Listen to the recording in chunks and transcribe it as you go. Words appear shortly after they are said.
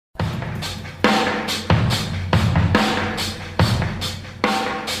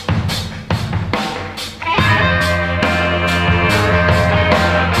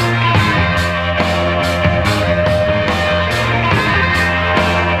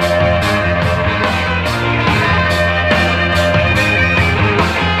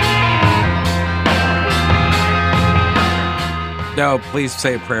No, please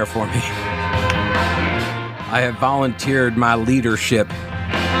say a prayer for me. I have volunteered my leadership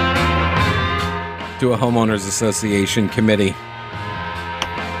to a homeowners association committee.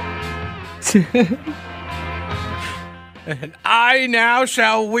 And I now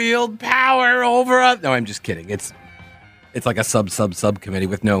shall wield power over a... No, I'm just kidding. It's like a subcommittee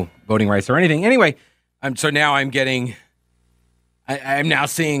with no voting rights or anything. Anyway, I'm getting... I'm now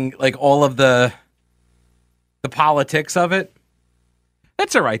seeing like all of the politics of it.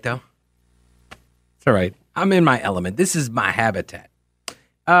 That's all right, though. It's all right. I'm in my element. This is my habitat.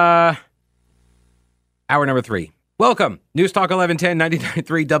 Hour number 3. Welcome. News Talk 1110,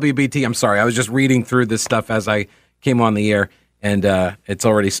 99.3 WBT. I'm sorry. I was just reading through this stuff as I came on the air, and it's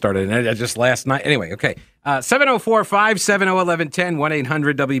already started. And I just last night. Anyway, okay. 704-570-1110,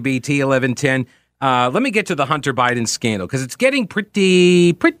 1-800-WBT-1110. Let me get to the Hunter Biden scandal, because it's getting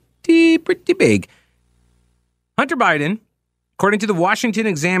pretty big. Hunter Biden, according to the Washington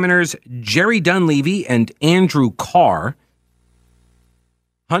Examiner's Jerry Dunleavy and Andrew Carr,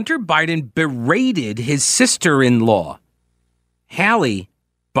 Hunter Biden berated his sister-in-law, Hallie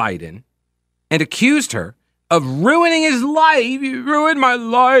Biden, and accused her of ruining his life. You ruined my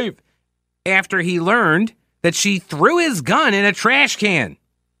life. After he learned that she threw his gun in a trash can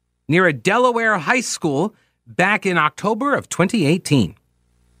near a Delaware high school back in October of 2018.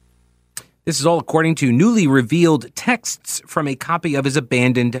 This is all according to newly revealed texts from a copy of his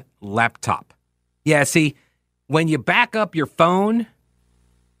abandoned laptop. Yeah, see, when you back up your phone,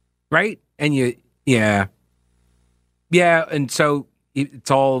 right? And and so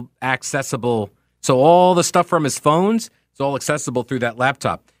it's all accessible. So all the stuff from his phones, it's all accessible through that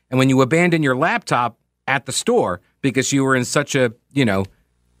laptop. And when you abandon your laptop at the store because you were in such a,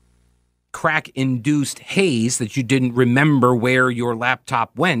 crack-induced haze that you didn't remember where your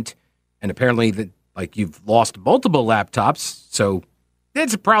laptop went, and apparently you've lost multiple laptops, so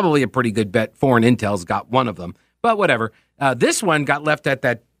it's probably a pretty good bet Foreign Intel's got one of them. But whatever. This one got left at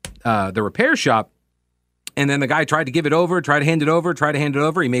that the repair shop, and then the guy tried to give it over, tried to hand it over.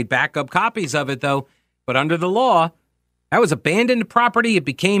 He made backup copies of it, though. But under the law, that was abandoned property. It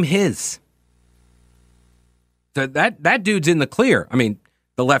became his. So that dude's in the clear. I mean,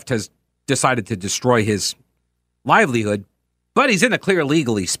 the left has decided to destroy his livelihood, but he's in the clear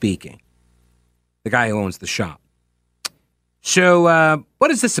legally speaking. The guy who owns the shop. So what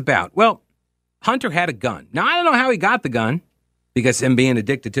is this about? Well, Hunter had a gun. Now, I don't know how he got the gun, because him being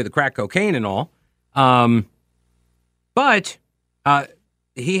addicted to the crack cocaine and all. But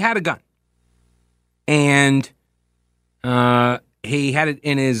he had a gun. And he had it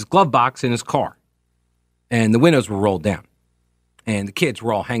in his glove box in his car. And the windows were rolled down. And the kids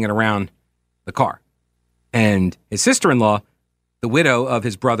were all hanging around the car. And his sister-in-law, the widow of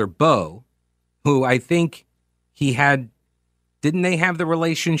his brother Bo, who I think he had, didn't they have the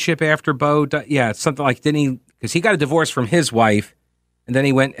relationship after Bo? Yeah, something like, didn't he? Because he got a divorce from his wife, and then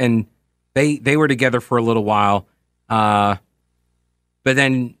he went and they were together for a little while. But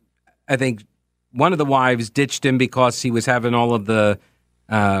then I think one of the wives ditched him because he was having all of the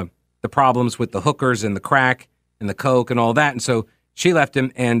problems with the hookers and the crack and the coke and all that. And so she left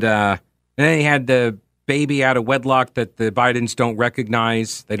him, and then he had the baby out of wedlock that the Bidens don't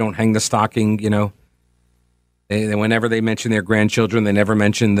recognize. They don't hang the stocking, They whenever they mention their grandchildren, they never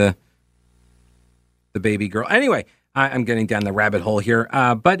mention the baby girl. Anyway, I'm getting down the rabbit hole here.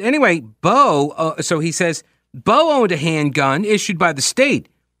 But anyway, Bo, so he says, Bo owned a handgun issued by the state,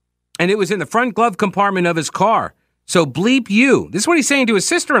 and it was in the front glove compartment of his car. So bleep you. This is what he's saying to his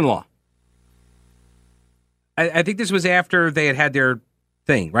sister-in-law. I think this was after they had their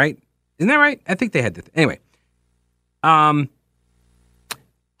thing, right? Isn't that right? I think they had the thing. Anyway.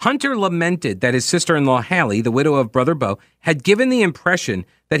 Hunter lamented that his sister-in-law, Hallie, the widow of brother Bo, had given the impression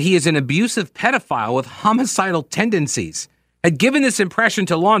that he is an abusive pedophile with homicidal tendencies, had given this impression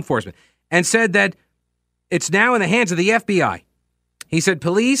to law enforcement, and said that it's now in the hands of the FBI. He said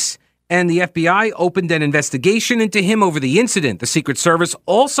police and the FBI opened an investigation into him over the incident. The Secret Service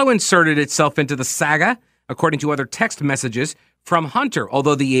also inserted itself into the saga, according to other text messages from Hunter,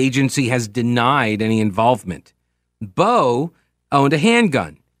 although the agency has denied any involvement. Bo owned a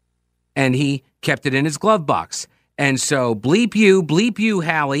handgun, and he kept it in his glove box. And so, bleep you,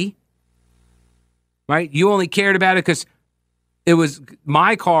 Hallie. Right? You only cared about it because it was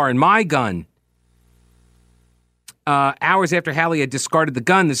my car and my gun. Hours after Hallie had discarded the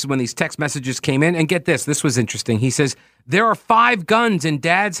gun, this is when these text messages came in. And get this was interesting. He says, there are 5 guns in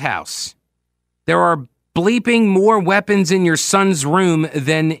Dad's house. There are bleeping more weapons in your son's room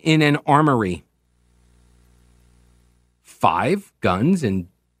than in an armory. 5 guns in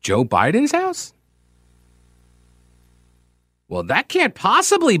Joe Biden's house? Well, that can't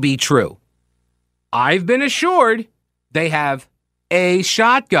possibly be true. I've been assured they have a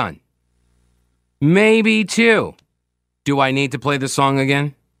shotgun. Maybe two. Do I need to play the song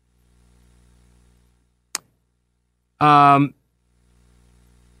again?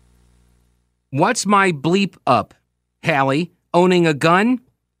 What's my bleep up, Hallie? Owning a gun?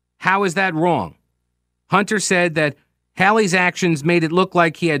 How is that wrong? Hunter said that Hallie's actions made it look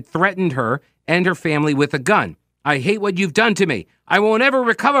like he had threatened her and her family with a gun. I hate what you've done to me. I won't ever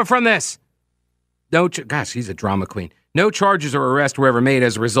recover from this. Gosh, he's a drama queen. No charges or arrests were ever made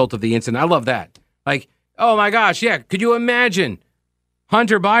as a result of the incident. I love that. Like, oh my gosh, yeah. Could you imagine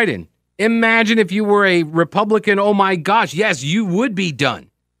Hunter Biden? Imagine if you were a Republican. Oh my gosh, yes, you would be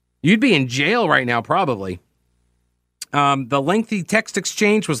done. You'd be in jail right now, probably. The lengthy text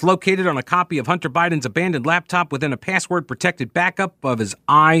exchange was located on a copy of Hunter Biden's abandoned laptop within a password-protected backup of his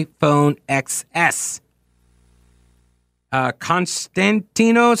iPhone XS.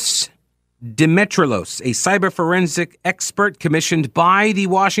 Konstantinos Dimitrilos, a cyber forensic expert commissioned by the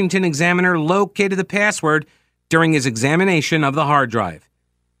Washington Examiner, located the password during his examination of the hard drive.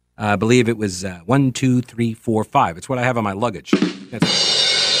 I believe it was 1, 2, 3, 4, 5. It's what I have on my luggage.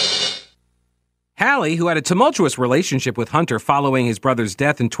 Hallie, who had a tumultuous relationship with Hunter following his brother's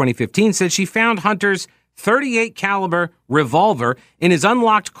death in 2015, said she found Hunter's .38 caliber revolver in his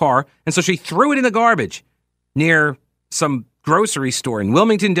unlocked car, and so she threw it in the garbage near some grocery store in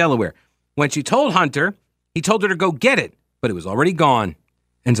Wilmington, Delaware. When she told Hunter, he told her to go get it, but it was already gone.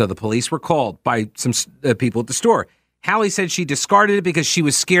 And so the police were called by some people at the store. Hallie said she discarded it because she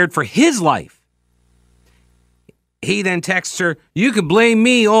was scared for his life. He then texts her, "You can blame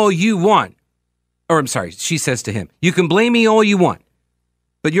me all you want." Or I'm sorry, she says to him, "You can blame me all you want,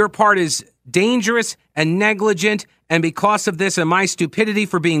 but your part is dangerous and negligent, and because of this and my stupidity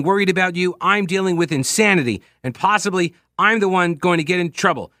for being worried about you, I'm dealing with insanity, and possibly I'm the one going to get in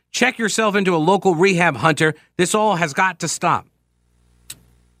trouble. Check yourself into a local rehab, Hunter. This all has got to stop."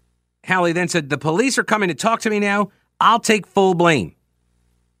 Hallie then said, "The police are coming to talk to me now. I'll take full blame."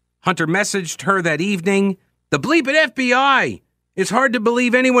 Hunter messaged her that evening, "The bleeping FBI! It's hard to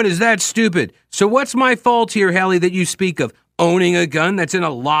believe anyone is that stupid. So what's my fault here, Hallie, that you speak of? Owning a gun that's in a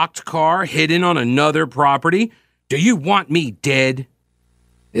locked car hidden on another property? Do you want me dead?"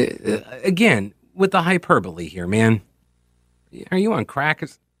 Again, with the hyperbole here, man. Are you on crack?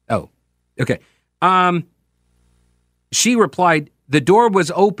 Oh, okay. She replied, "The door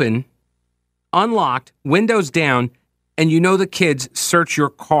was open, unlocked, windows down, and you know the kids search your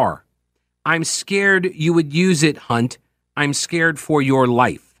car. I'm scared you would use it, Hunt. I'm scared for your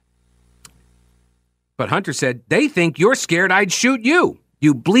life." But Hunter said, "They think you're scared I'd shoot you.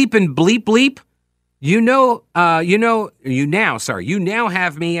 You bleepin' bleep bleep. You now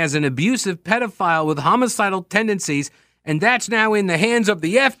have me as an abusive pedophile with homicidal tendencies, and that's now in the hands of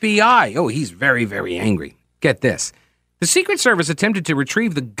the FBI." Oh, he's very, very angry. Get this. The Secret Service attempted to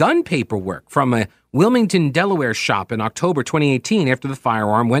retrieve the gun paperwork from a Wilmington, Delaware shop in October 2018 after the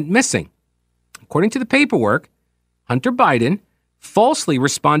firearm went missing. According to the paperwork, Hunter Biden falsely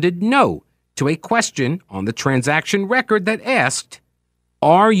responded no to a question on the transaction record that asked,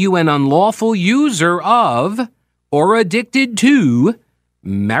 "Are you an unlawful user of or addicted to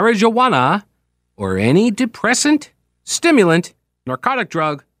marijuana or any depressant, stimulant, narcotic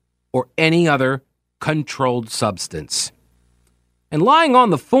drug, or any other controlled substance?" And lying on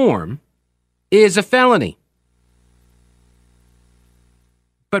the form is a felony.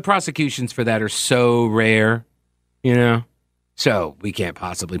 But prosecutions for that are so rare, so we can't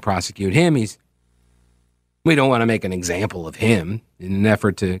possibly prosecute him. We don't want to make an example of him in an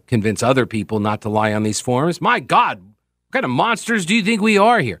effort to convince other people not to lie on these forms. My God, what kind of monsters do you think we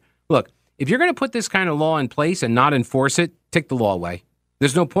are here? Look, if you're going to put this kind of law in place and not enforce it, take the law away.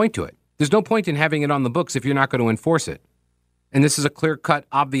 There's no point to it. There's no point in having it on the books if you're not going to enforce it. And this is a clear-cut,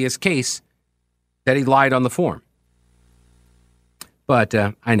 obvious case that he lied on the form. But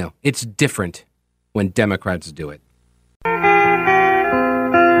I know, it's different when Democrats do it.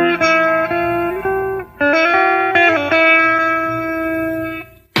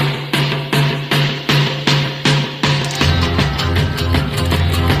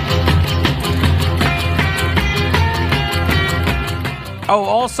 Oh,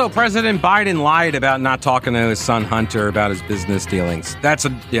 also, President Biden lied about not talking to his son Hunter about his business dealings. I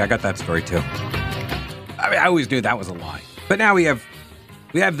got that story too. I always knew that was a lie. But now we have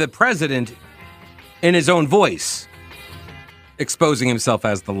the president in his own voice exposing himself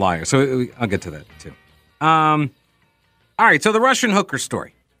as the liar. So I'll get to that too. All right, so the Russian hooker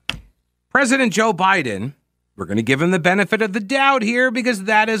story. President Joe Biden, we're going to give him the benefit of the doubt here because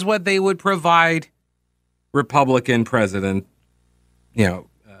that is what they would provide Republican President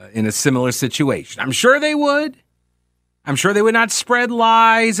in a similar situation. I'm sure they would. I'm sure they would not spread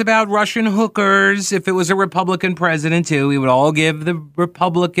lies about Russian hookers if it was a Republican president, too. We would all give the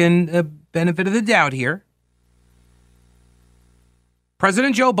Republican benefit of the doubt here.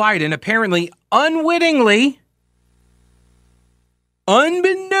 President Joe Biden apparently unwittingly,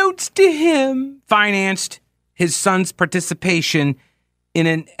 unbeknownst to him, financed his son's participation in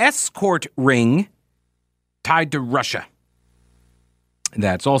an escort ring tied to Russia.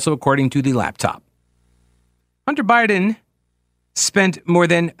 That's also according to the laptop. Hunter Biden spent more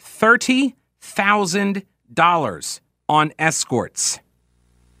than $30,000 on escorts.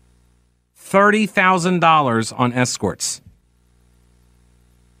 $30,000 on escorts.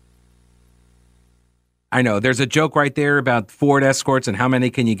 I know, there's a joke right there about Ford escorts and how many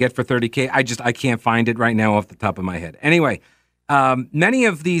can you get for $30K. I can't find it right now off the top of my head. Anyway, many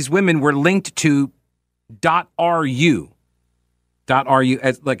of these women were linked to .ru,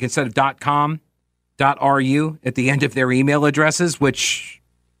 like instead of .com, .ru at the end of their email addresses, which,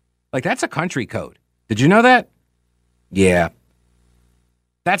 like, that's a country code. Did you know that? Yeah.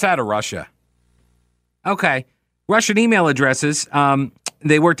 That's out of Russia. Okay. Russian email addresses.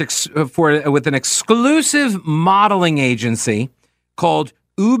 They worked with an exclusive modeling agency called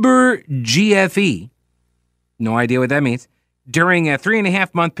Uber GFE. No idea what that means. During a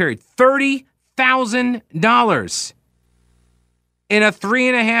 3.5-month period. $30,000 in a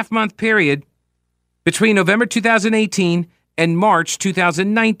 3.5-month period between November 2018 and March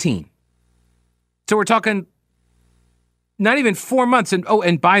 2019. So we're talking not even 4 months.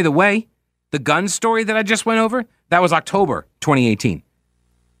 And by the way, the gun story that I just went over, that was October 2018.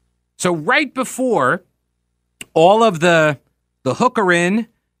 So right before all of the hookerin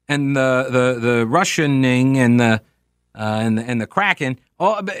and the Russianing and the Kraken,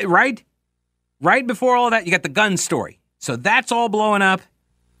 right before all of that, you got the gun story. So that's all blowing up.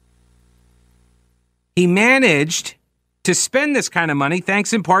 He managed to spend this kind of money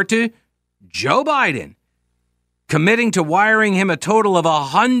thanks in part to Joe Biden committing to wiring him a total of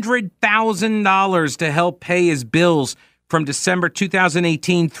 $100,000 to help pay his bills from December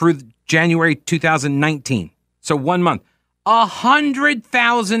 2018 through January 2019. So 1 month.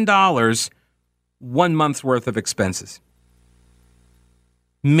 $100,000, 1 month's worth of expenses.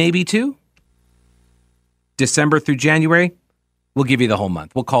 Maybe two. December through January, we'll give you the whole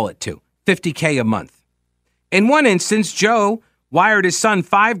month. We'll call it two. $50K a month. In one instance, Joe wired his son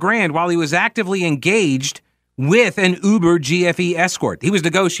 $5,000 while he was actively engaged with an Uber GFE escort. He was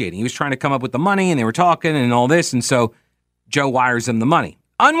negotiating. He was trying to come up with the money, and they were talking and all this, and so Joe wires him the money.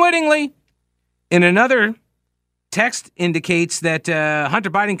 Unwittingly, in another text indicates that Hunter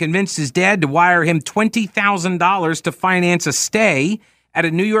Biden convinced his dad to wire him $20,000 to finance a stay at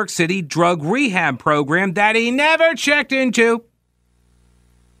a New York City drug rehab program that he never checked into.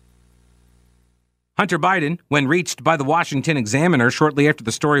 Hunter Biden, when reached by the Washington Examiner shortly after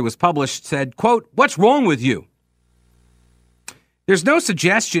the story was published, said, quote, "What's wrong with you?" There's no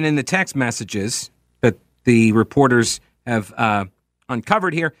suggestion in the text messages that the reporters have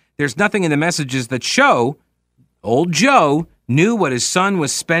uncovered here. There's nothing in the messages that show old Joe knew what his son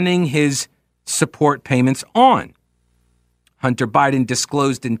was spending his support payments on. Hunter Biden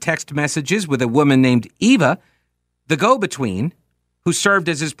disclosed in text messages with a woman named Eva, the go-between, who served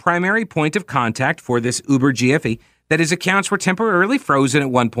as his primary point of contact for this Uber GFE, that his accounts were temporarily frozen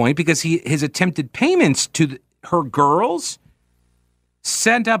at one point because his attempted payments to her girls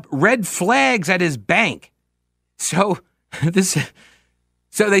sent up red flags at his bank. So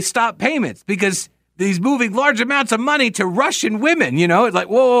they stopped payments because he's moving large amounts of money to Russian women. You know, it's like,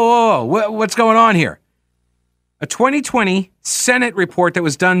 whoa, what's going on here? A 2020 Senate report that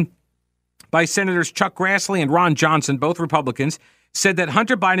was done by Senators Chuck Grassley and Ron Johnson, both Republicans, said that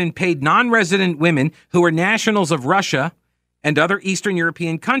Hunter Biden paid non-resident women who were nationals of Russia and other Eastern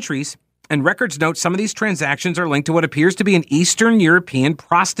European countries, and records note some of these transactions are linked to what appears to be an Eastern European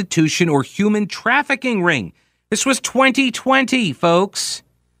prostitution or human trafficking ring. This was 2020, folks.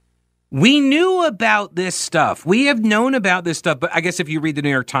 We knew about this stuff. We have known about this stuff, but I guess if you read the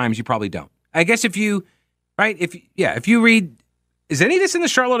New York Times, you probably don't. I guess if you read, is any of this in the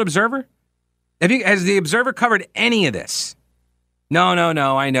Charlotte Observer? Has the Observer covered any of this? No,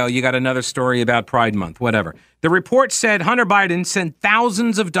 I know. You got another story about Pride Month, whatever. The report said Hunter Biden sent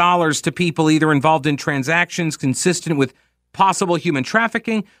thousands of dollars to people either involved in transactions consistent with possible human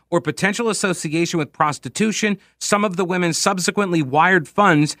trafficking or potential association with prostitution. Some of the women subsequently wired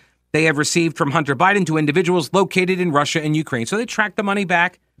funds they have received from Hunter Biden to individuals located in Russia and Ukraine. So they tracked the money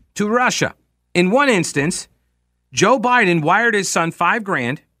back to Russia. In one instance, Joe Biden wired his son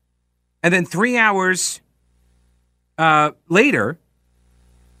 $5,000, and then 3 hours later,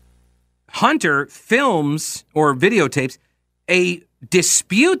 Hunter films or videotapes a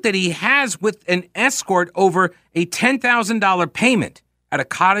dispute that he has with an escort over a $10,000 payment at a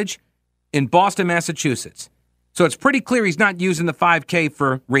cottage in Boston, Massachusetts. So it's pretty clear he's not using the $5,000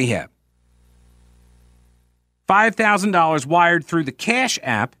 for rehab. $5,000 wired through the Cash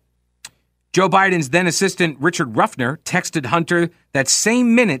App. Joe Biden's then assistant Richard Ruffner texted Hunter that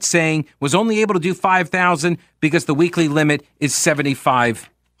same minute saying was only able to do $5,000 because the weekly limit is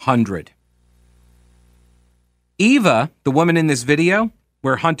 $7,500. Eva, the woman in this video,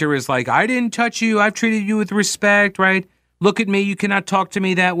 where Hunter is like, I didn't touch you. I've treated you with respect, right? Look at me. You cannot talk to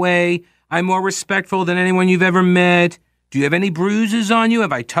me that way. I'm more respectful than anyone you've ever met. Do you have any bruises on you?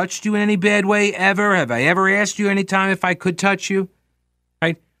 Have I touched you in any bad way ever? Have I ever asked you any time if I could touch you?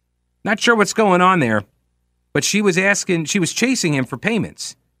 Right? Not sure what's going on there, but she was chasing him for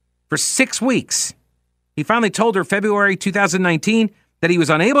payments for 6 weeks. He finally told her February 2019 that he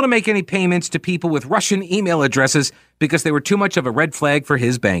was unable to make any payments to people with Russian email addresses because they were too much of a red flag for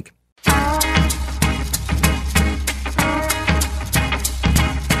his bank.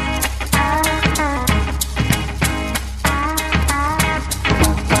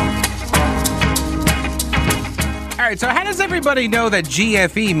 All right, so how does everybody know that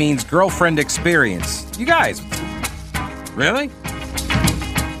GFE means girlfriend experience? You guys, really?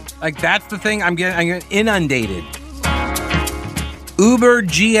 Like, that's the thing? I'm getting inundated. Uber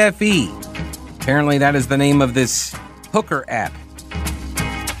GFE. Apparently that is the name of this hooker app.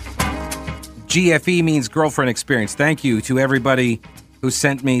 GFE means girlfriend experience. Thank you to everybody who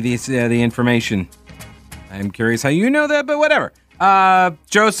sent me the information. I'm curious how you know that, but whatever.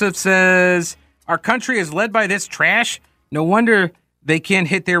 Joseph says, our country is led by this trash. No wonder they can't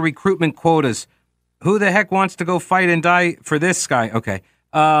hit their recruitment quotas. Who the heck wants to go fight and die for this guy? Okay.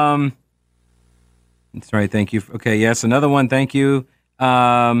 That's right. Thank you. Okay. Yes. Another one. Thank you.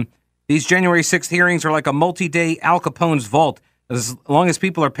 These January 6th hearings are like a multi-day Al Capone's vault. As long as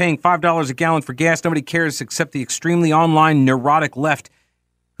people are paying $5 a gallon for gas, nobody cares except the extremely online neurotic left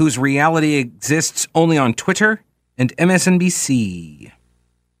whose reality exists only on Twitter and MSNBC.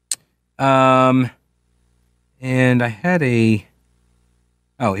 And I had here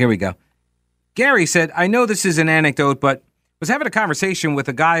we go. Gary said, I know this is an anecdote, but was having a conversation with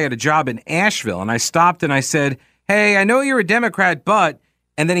a guy at a job in Asheville, and I stopped and I said, hey, I know you're a Democrat, but,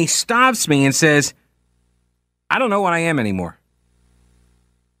 and then he stops me and says, I don't know what I am anymore.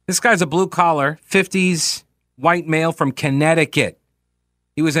 This guy's a blue-collar, 50s white male from Connecticut.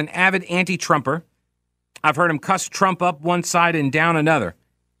 He was an avid anti-Trumper. I've heard him cuss Trump up one side and down another.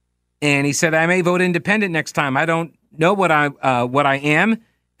 And he said, I may vote independent next time. I don't know what I am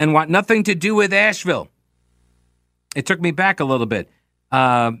and want nothing to do with Asheville. It took me back a little bit.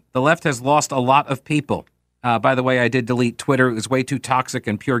 The left has lost a lot of people. By the way, I did delete Twitter. It was way too toxic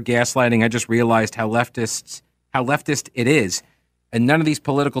and pure gaslighting. I just realized how leftist it is. And none of these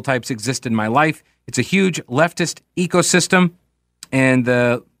political types exist in my life. It's a huge leftist ecosystem, and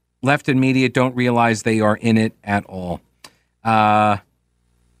the left and media don't realize they are in it at all.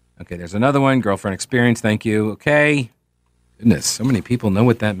 Okay, there's another one. Girlfriend experience. Thank you. Okay. Goodness, so many people know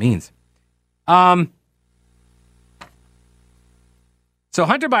what that means. So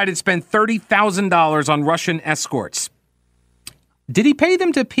Hunter Biden spent $30,000 on Russian escorts. Did he pay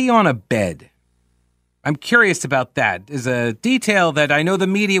them to pee on a bed? I'm curious about that. Is a detail that I know the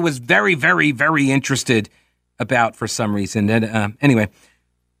media was very, very, very interested about for some reason. And anyway,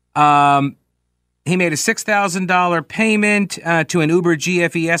 he made a $6,000 payment to an Uber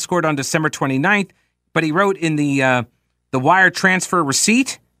GFE escort on December 29th, but he wrote in the wire transfer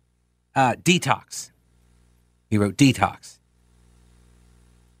receipt, detox. He wrote detox.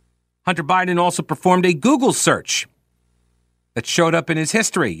 Hunter Biden also performed a Google search that showed up in his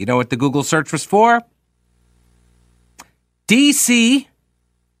history. You know what the Google search was for? DC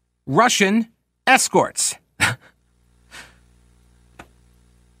Russian escorts.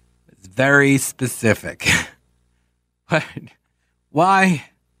 It's very specific. But why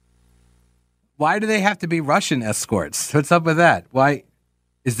do they have to be Russian escorts? What's up with that? Why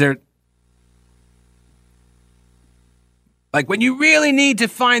is there... Like, when you really need to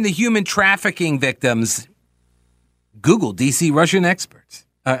find the human trafficking victims, Google DC Russian escorts.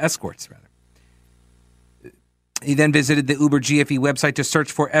 He then visited the Uber GFE website to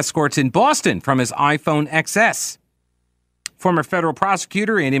search for escorts in Boston from his iPhone XS. Former federal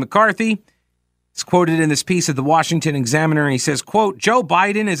prosecutor Andy McCarthy is quoted in this piece of the Washington Examiner. He says, quote, Joe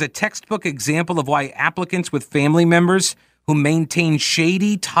Biden is a textbook example of why applicants with family members who maintain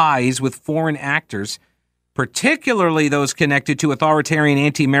shady ties with foreign actors, particularly those connected to authoritarian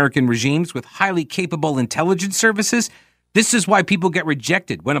anti-American regimes with highly capable intelligence services, This is why people get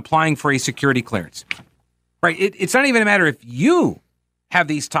rejected when applying for a security clearance. Right? It's not even a matter if you have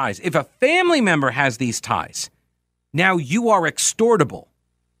these ties. If a family member has these ties, now you are extortable.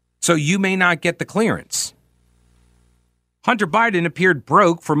 So you may not get the clearance. Hunter Biden appeared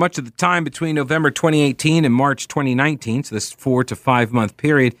broke for much of the time between November 2018 and March 2019, so this 4 to 5 month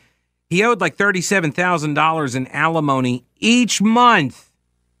period. He owed like $37,000 in alimony each month.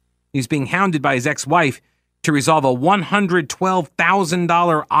 He's being hounded by his ex-wife to resolve a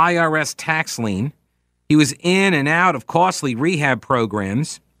 $112,000 IRS tax lien. He was in and out of costly rehab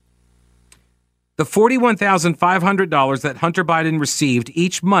programs. The $41,500 that Hunter Biden received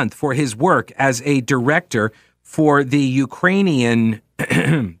each month for his work as a director for the Ukrainian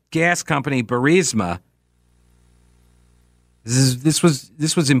gas company Burisma, this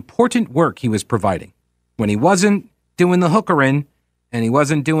was important work he was providing. When he wasn't doing the hookering and he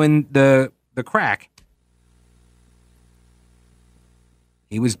wasn't doing the crack,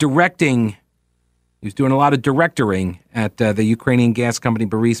 he was directing. He was doing a lot of directoring at the Ukrainian gas company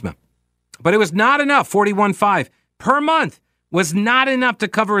Burisma. But it was not enough. $41,500 per month was not enough to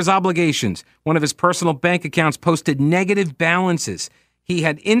cover his obligations. One of his personal bank accounts posted negative balances. He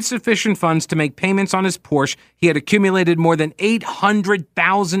had insufficient funds to make payments on his Porsche. He had accumulated more than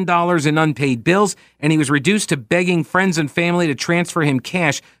 $800,000 in unpaid bills, and he was reduced to begging friends and family to transfer him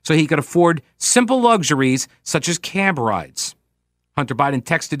cash so he could afford simple luxuries such as cab rides. Hunter Biden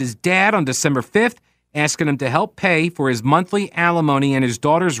texted his dad on December 5th, asking him to help pay for his monthly alimony and his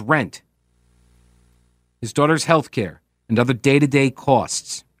daughter's rent, his daughter's health care, and other day-to-day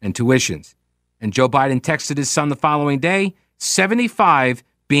costs and tuitions. And Joe Biden texted his son the following day, $75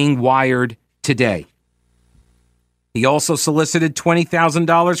 being wired today. He also solicited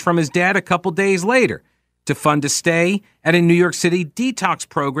 $20,000 from his dad a couple days later to fund a stay at a New York City detox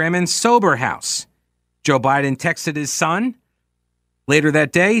program and sober house. Joe Biden texted his son later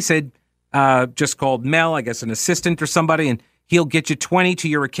that day. He said, just called Mel, I guess an assistant or somebody, and he'll get you $20 to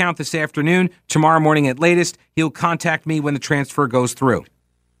your account this afternoon. Tomorrow morning at latest, he'll contact me when the transfer goes through.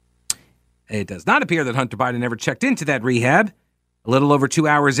 It does not appear that Hunter Biden ever checked into that rehab. A little over 2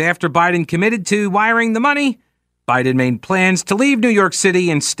 hours after Biden committed to wiring the money, Biden made plans to leave New York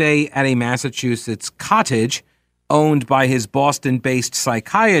City and stay at a Massachusetts cottage owned by his Boston-based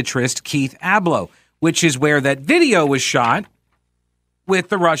psychiatrist, Keith Abloh, which is where that video was shot with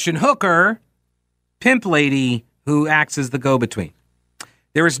the Russian hooker, pimp lady, who acts as the go-between.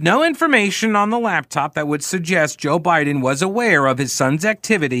 There is no information on the laptop that would suggest Joe Biden was aware of his son's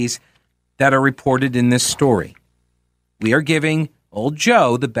activities that are reported in this story. We are giving old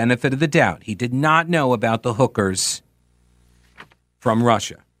Joe the benefit of the doubt. He did not know about the hookers from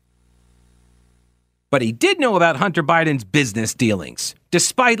Russia. But he did know about Hunter Biden's business dealings,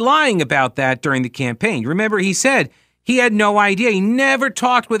 despite lying about that during the campaign. Remember, he said he had no idea. He never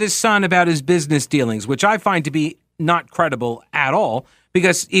talked with his son about his business dealings, which I find to be not credible at all,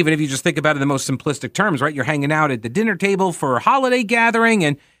 because even if you just think about it in the most simplistic terms, right? You're hanging out at the dinner table for a holiday gathering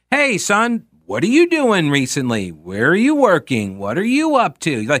and, hey, son, what are you doing recently? Where are you working? What are you up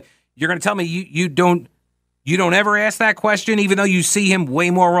to? Like, you're going to tell me you don't ever ask that question, even though you see him way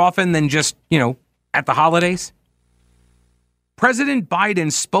more often than just, at the holidays? President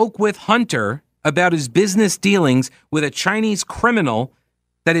Biden spoke with Hunter about his business dealings with a Chinese criminal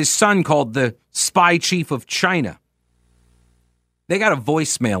that his son called the spy chief of China. They got a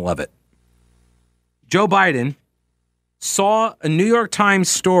voicemail of it. Joe Biden saw a New York Times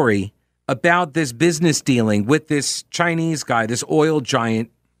story about this business dealing with this Chinese guy, this oil giant,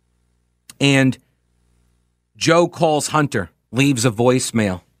 and Joe calls Hunter, leaves a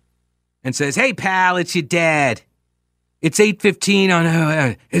voicemail, and says, "Hey, pal, it's your dad. It's 8:15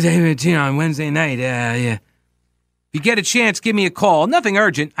 on Wednesday night. Yeah. If you get a chance, give me a call. Nothing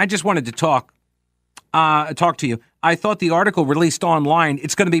urgent. I just wanted to talk to you. I thought the article released online,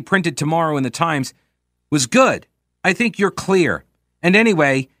 it's going to be printed tomorrow in the Times, was good. I think you're clear. And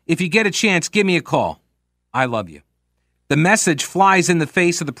anyway, if you get a chance, give me a call. I love you." The message flies in the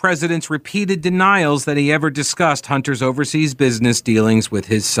face of the president's repeated denials that he ever discussed Hunter's overseas business dealings with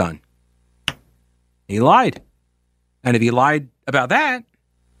his son. He lied. And if he lied about that,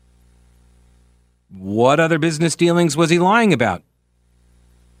 what other business dealings was he lying about?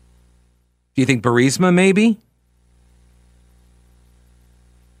 Do you think Burisma, maybe?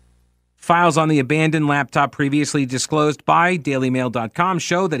 Files on the abandoned laptop previously disclosed by DailyMail.com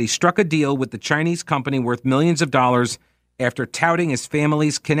show that he struck a deal with the Chinese company worth millions of dollars after touting his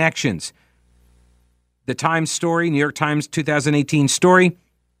family's connections. The Times story, New York Times 2018 story,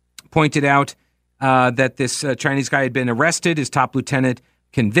 pointed out that this Chinese guy had been arrested, his top lieutenant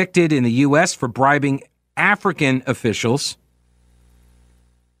convicted in the U.S. for bribing African officials.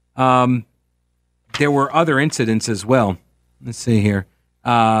 There were other incidents as well. Let's see here.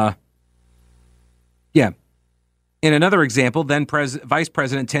 Yeah. In another example, then Vice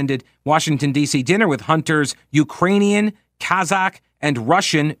President attended Washington, D.C. dinner with Hunter's Ukrainian, Kazakh, and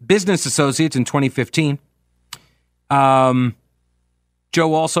Russian business associates in 2015.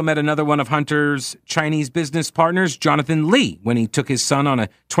 Joe also met another one of Hunter's Chinese business partners, Jonathan Lee, when he took his son on a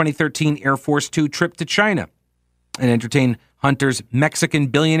 2013 Air Force Two trip to China, and entertained Hunter's Mexican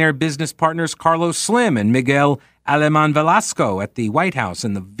billionaire business partners Carlos Slim and Miguel Alemán Velasco at the White House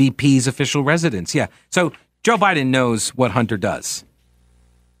and the VP's official residence. Yeah, so Joe Biden knows what Hunter does,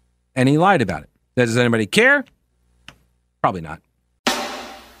 and he lied about it. Does anybody care? Probably not.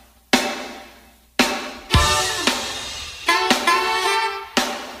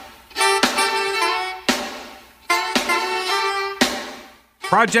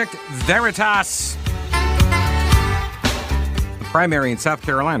 Project Veritas. The primary in South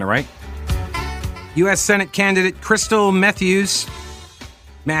Carolina, right? U.S. Senate candidate Crystal Matthews.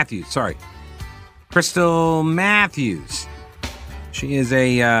 Crystal Matthews. She is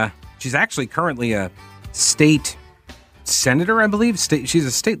she's actually currently a state senator, I believe. She's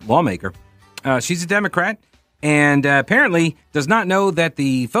a state lawmaker. She's a Democrat and apparently does not know that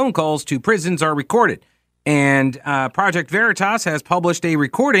the phone calls to prisons are recorded. And Project Veritas has published a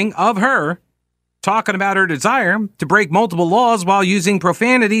recording of her talking about her desire to break multiple laws while using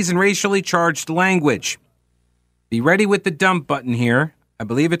profanities and racially charged language. Be ready with the dump button here. I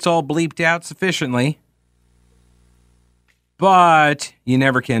believe it's all bleeped out sufficiently. But you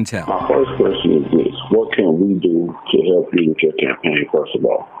never can tell. My first question is this. What can we do to help you with your campaign, first of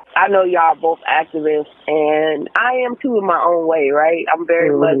all? I know y'all both activists, and I am too in my own way, right? I'm very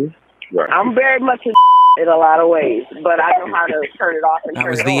much in a lot of ways, but I know how to turn it off and turn it on. That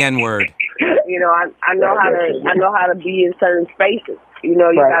was the N-word. You know, I know how to be in certain spaces. You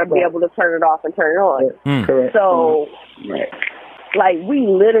know, you got to be able to turn it off and turn it on. Correct. So, like, we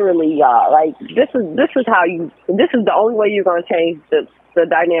literally, y'all, like, this is the only way you're going to change the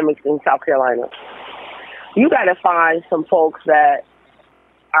dynamics in South Carolina. You got to find some folks that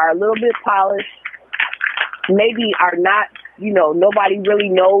are a little bit polished, maybe are not, you know, nobody really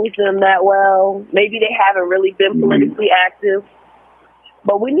knows them that well. Maybe they haven't really been politically active.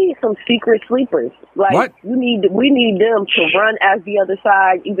 But we need some secret sleepers. Like, what? we need them to run as the other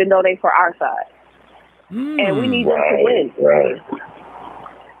side, even though they for our side. And we need them to win.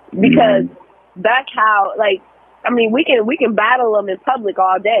 Because that's how, like, I mean, we can battle them in public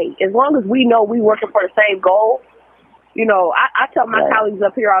all day. As long as we know we working for the same goal. You know, I tell my colleagues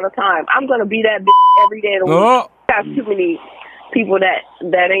up here all the time, I'm going to be that bitch every day of the week. We have too many people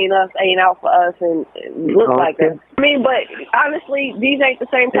that ain't out for us and look like us. I mean, but honestly, these ain't the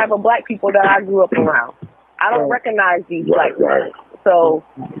same type of black people that I grew up around. I don't recognize these black people. So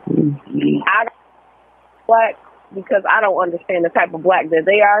I don't black because I don't understand the type of black that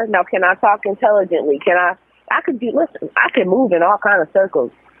they are. Now, can I talk intelligently? I can move in all kind of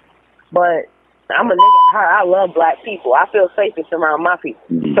circles, but I'm a nigga at heart. I love black people. I feel safest around my people.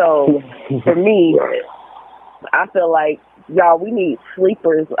 So for me, I feel like, y'all, we need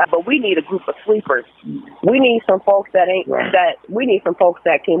sleepers, but we need a group of sleepers. We need some folks we need some folks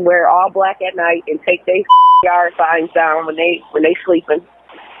that can wear all black at night and take their yard signs down when they sleeping.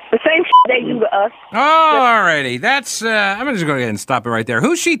 The same they do to us. All righty. That's, I'm just going to go ahead and stop it right there.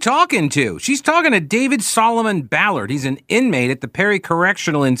 Who's she talking to? She's talking to David Solomon Ballard. He's an inmate at the Perry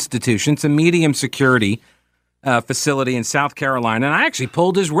Correctional Institution. It's a medium security facility in South Carolina. And I actually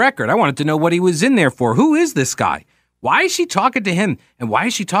pulled his record. I wanted to know what he was in there for. Who is this guy? Why is she talking to him? And why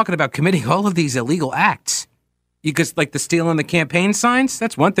is she talking about committing all of these illegal acts? Because, like, the stealing the campaign signs?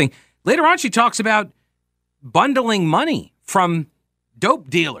 That's one thing. Later on, she talks about bundling money from dope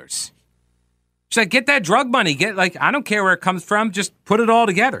dealers. She's like, get that drug money. I don't care where it comes from. Just put it all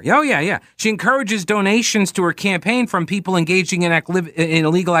together. Oh, yeah. She encourages donations to her campaign from people engaging in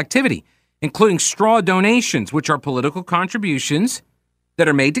illegal activity, including straw donations, which are political contributions that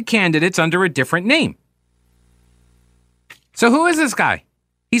are made to candidates under a different name. So who is this guy?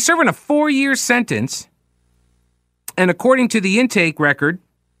 He's serving a 4-year sentence. And according to the intake record,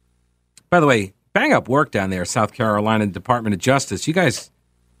 by the way, bang up work down there, South Carolina Department of Justice. You guys,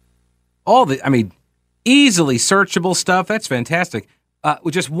 easily searchable stuff. That's fantastic.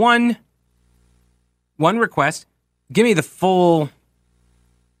 With just one request, give me the full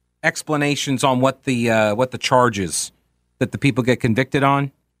explanations on what the charges that the people get convicted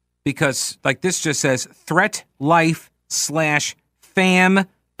on. Because, like, this just says threat life /fam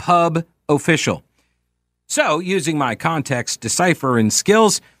pub official. So, using my context decipher and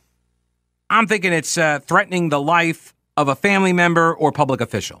skills, I'm thinking it's threatening the life of a family member or public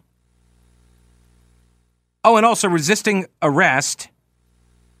official. Oh, and also resisting arrest.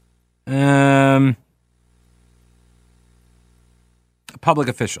 A public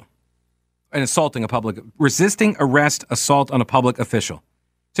official. And assaulting a resisting arrest, assault on a public official.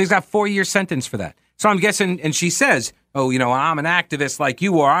 So he's got 4-year sentence for that. So I'm guessing, and she says, oh, I'm an activist like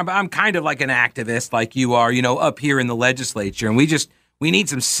you are. I'm kind of like an activist like you are, up here in the legislature. And we need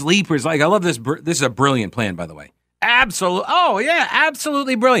some sleepers. Like, I love this. This is a brilliant plan, by the way. Absolutely. Oh, yeah,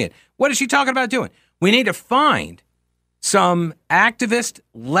 absolutely brilliant. What is she talking about doing? We need to find some activist,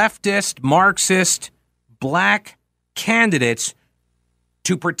 leftist, Marxist, black candidates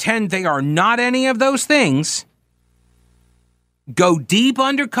to pretend they are not any of those things, go deep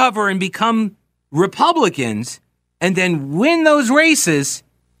undercover and become Republicans, and then win those races,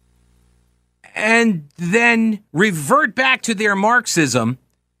 and then revert back to their Marxism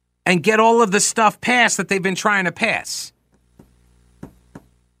and get all of the stuff passed that they've been trying to pass.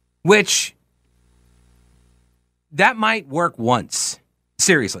 Which, that might work once.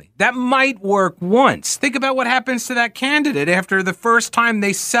 Seriously, that might work once. Think about what happens to that candidate after the first time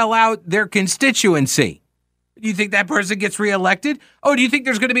they sell out their constituency. Do you think that person gets reelected? Oh, do you think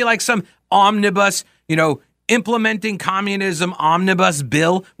there's going to be like some omnibus, implementing communism omnibus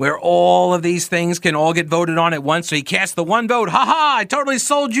bill where all of these things can all get voted on at once? So he casts the one vote. Ha ha, I totally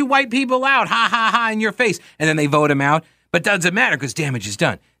sold you white people out. Ha ha ha, in your face. And then they vote him out. But doesn't matter because damage is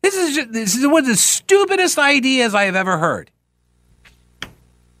done. This is one of the stupidest ideas I have ever heard.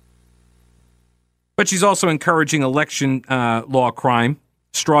 But she's also encouraging election law crime.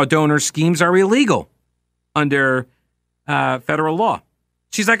 Straw donor schemes are illegal under federal law.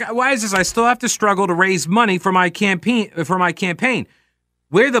 She's like, why is this? I still have to struggle to raise money for my campaign.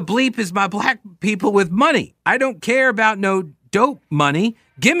 Where the bleep is my black people with money? I don't care about no dope money.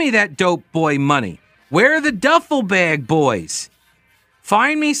 Give me that dope boy money. Where are the duffel bag boys?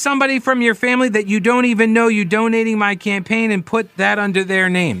 Find me somebody from your family that you don't even know you donating my campaign and put that under their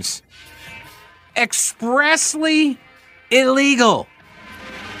names. Expressly illegal.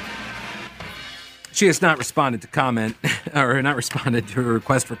 She has not responded to comment, or not responded to a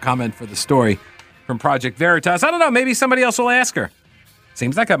request for comment for the story from Project Veritas. I don't know, maybe somebody else will ask her.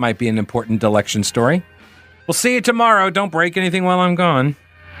 Seems like that might be an important election story. We'll see you tomorrow. Don't break anything while I'm gone.